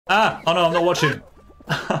Ah! Oh no, I'm not watching.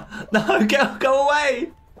 No, go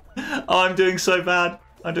away! Oh, I'm doing so bad.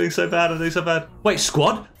 I'm doing so bad. I'm doing so bad. Wait,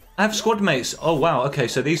 squad? I have squad mates. Oh wow. Okay,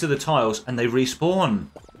 so these are the tiles, and they respawn.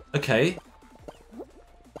 Okay.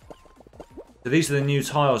 So these are the new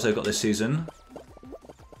tiles they've got this season.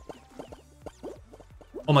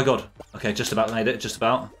 Oh my god. Okay, just about made it. Just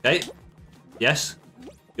about. Okay. Yes.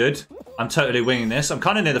 Good. I'm totally winging this. I'm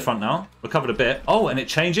kind of near the front now. Recovered a bit. Oh, and it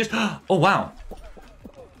changes. Oh, wow.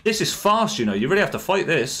 This is fast, you know. You really have to fight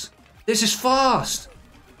this. This is fast.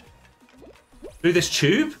 Through this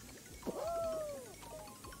tube?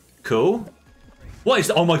 Cool. What is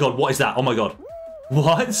that? Oh my god, what is that? Oh my god.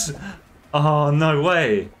 What? Oh, no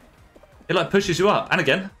way. It like pushes you up. And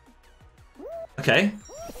again. Okay.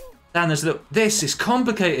 Damn, there's a little... This is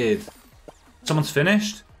complicated. Someone's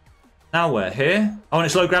finished. Now where? Here? Oh, and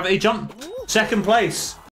it's low gravity. Jump. Second place.